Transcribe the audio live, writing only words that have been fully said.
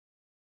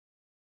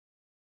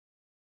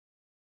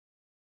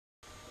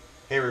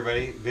Hey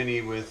everybody, Vinny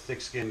with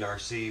Thick Skinned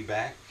RC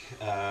back,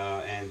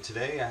 and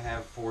today I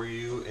have for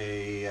you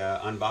a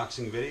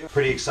unboxing video.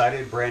 Pretty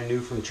excited, brand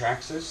new from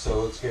Traxxas,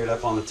 so let's get it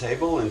up on the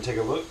table and take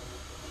a look.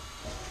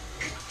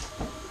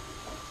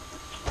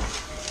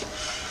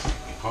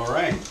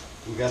 Alright,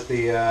 we got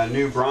the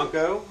new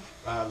Bronco,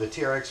 the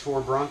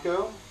TRX4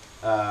 Bronco.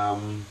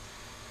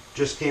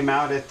 Just came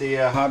out at the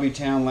Hobby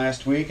Town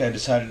last week. I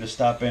decided to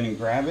stop in and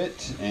grab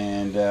it,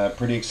 and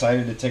pretty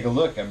excited to take a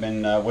look. I've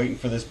been waiting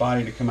for this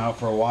body to come out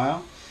for a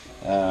while,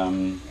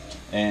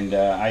 and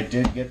I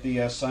did get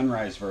the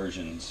sunrise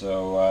version,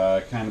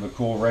 so kind of a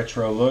cool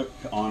retro look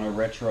on a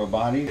retro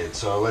body.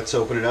 So let's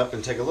open it up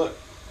and take a look.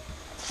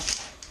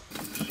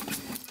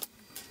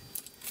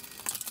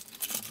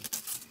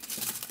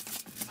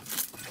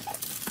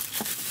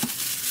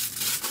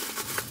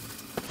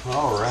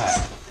 All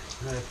right.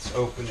 Let's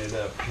open it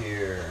up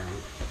here.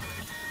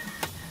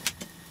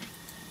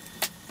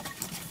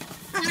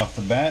 Off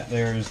the bat,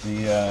 there's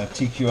the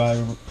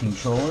TQI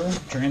controller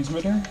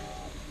transmitter.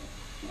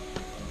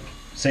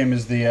 Same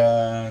as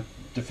the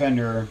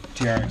Defender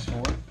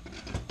TRX4.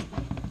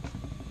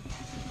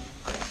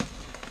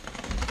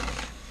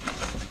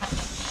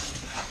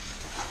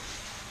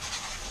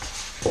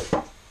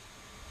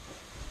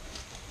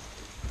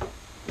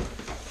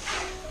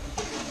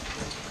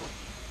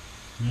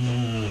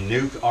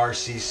 Nuke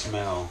RC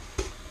smell.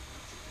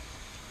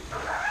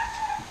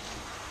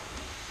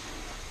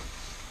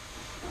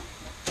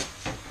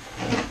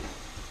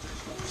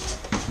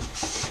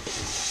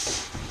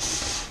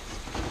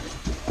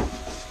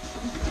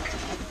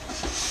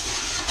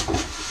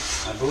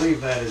 I believe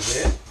that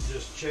is it.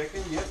 Just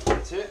checking. Yep,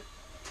 that's it.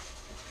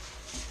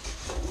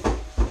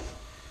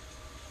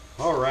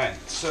 Alright,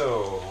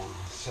 so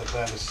set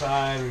that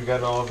aside. We've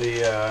got all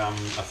the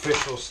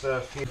official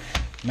stuff here.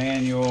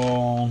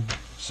 Manual,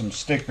 some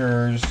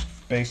stickers,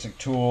 basic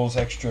tools,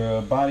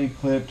 extra body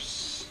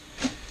clips,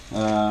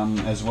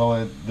 as well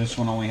as this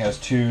one only has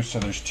two, so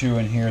there's two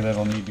in here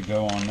that'll need to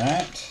go on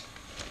that.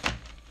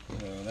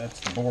 So that's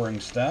the boring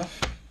stuff.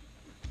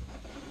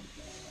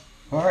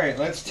 Alright,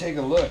 let's take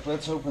a look.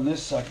 Let's open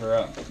this sucker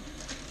up.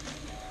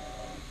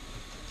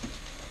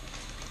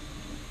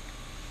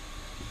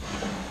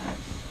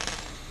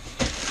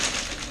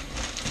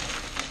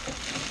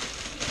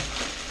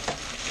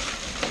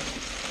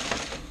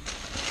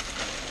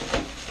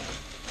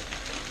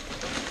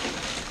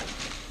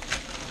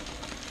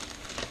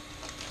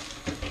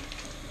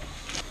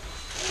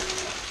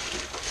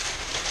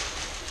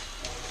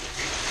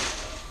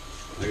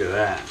 Look at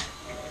that.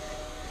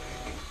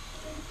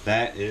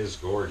 That is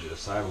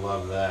gorgeous. I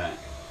love that.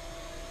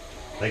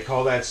 They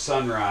call that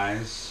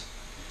sunrise.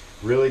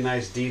 Really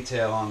nice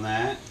detail on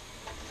that.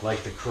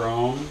 Like the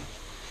chrome.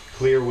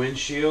 Clear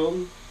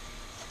windshield.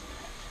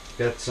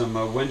 Got some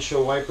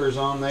windshield wipers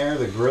on there.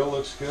 The grill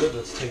looks good.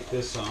 Let's take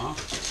this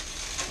off.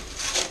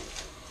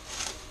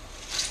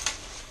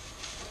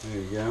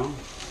 There you go.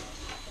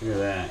 Look at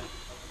that.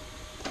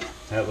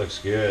 That looks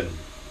good.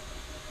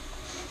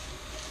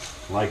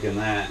 Liking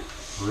that.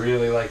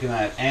 Really liking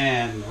that.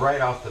 And right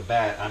off the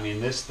bat, I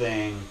mean, this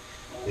thing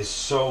is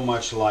so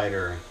much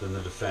lighter than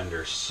the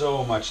Defender.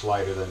 So much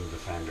lighter than the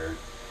Defender.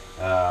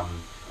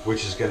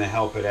 Which is going to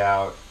help it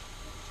out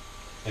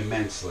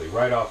immensely.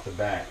 Right off the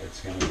bat, it's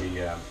going to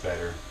be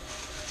better.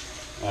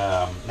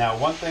 Now,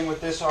 one thing with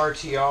this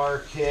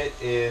RTR kit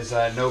is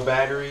no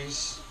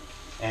batteries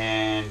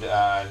and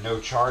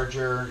no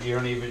charger. You're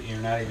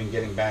not even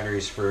getting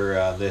batteries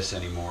for this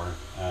anymore.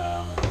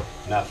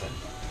 Nothing.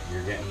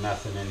 You're getting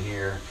nothing in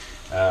here.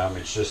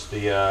 It's just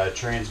the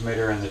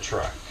transmitter and the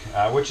truck,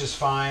 which is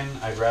fine.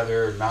 I'd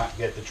rather not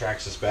get the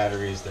Traxxas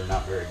batteries. They're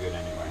not very good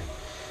anyway,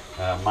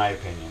 my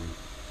opinion.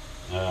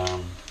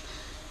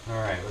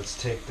 Alright, let's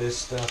take this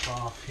stuff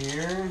off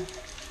here.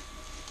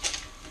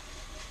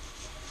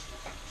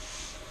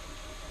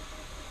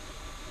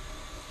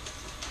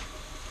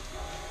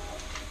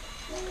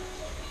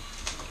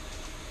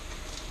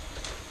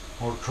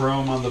 More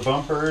chrome on the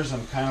bumpers.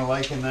 I'm kind of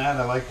liking that.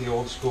 I like the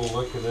old school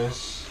look of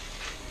this.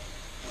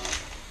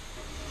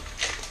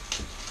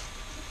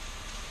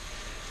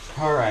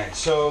 Alright,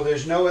 so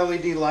there's no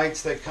LED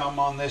lights that come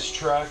on this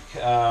truck.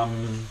 It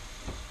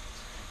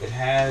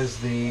has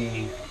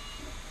the...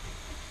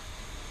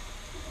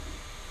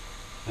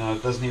 No,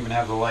 it doesn't even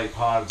have the light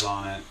pods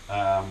on it,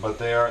 but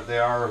they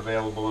are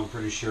available, I'm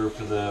pretty sure,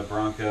 for the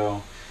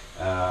Bronco.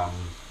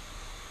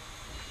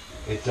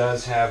 It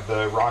does have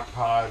the rock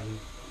pod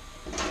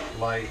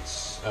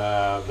lights,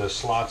 the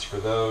slots for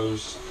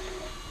those,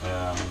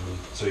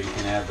 so you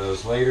can add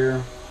those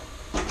later.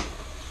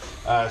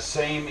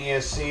 Same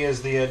ESC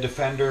as the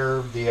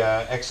Defender, the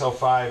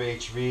XL5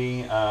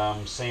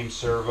 HV, same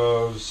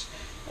servos,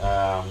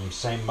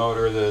 same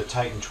motor, the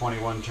Titan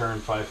 21 turn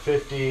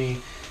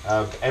 550.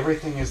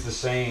 Everything is the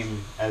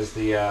same as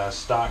the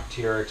stock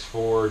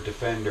TRX4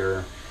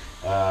 Defender,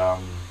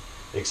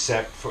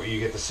 except for you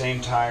get the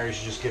same tires,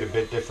 you just get a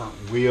bit different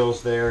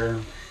wheels there,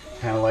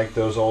 kind of like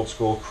those old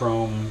school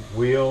chrome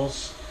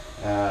wheels.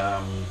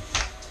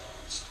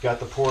 It's got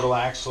the portal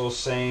axle,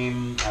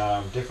 same,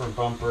 different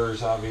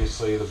bumpers.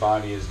 Obviously, the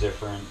body is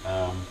different.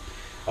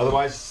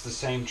 Otherwise, it's the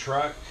same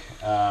truck.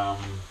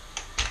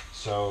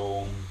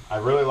 So I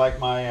really like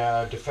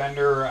my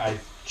Defender. I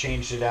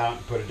changed it out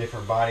and put a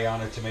different body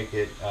on it to make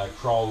it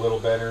crawl a little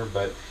better.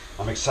 But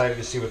I'm excited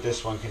to see what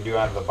this one can do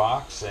out of the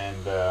box,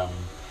 and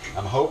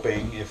I'm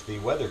hoping if the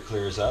weather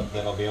clears up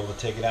that I'll be able to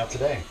take it out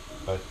today.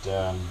 But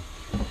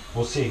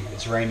we'll see.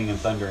 It's raining and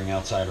thundering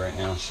outside right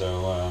now,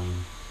 so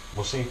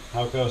we'll see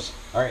how it goes.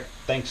 All right,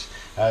 thanks.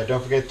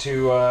 Don't forget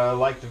to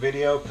like the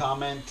video,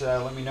 comment,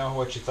 let me know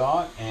what you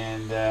thought,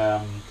 and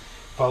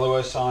follow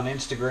us on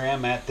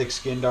Instagram at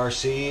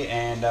ThickSkinnedRC,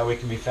 and we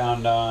can be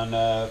found on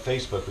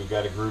Facebook. We've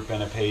got a group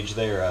and a page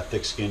there,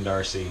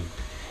 ThickSkinnedRC.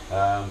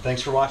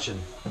 Thanks for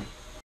watching.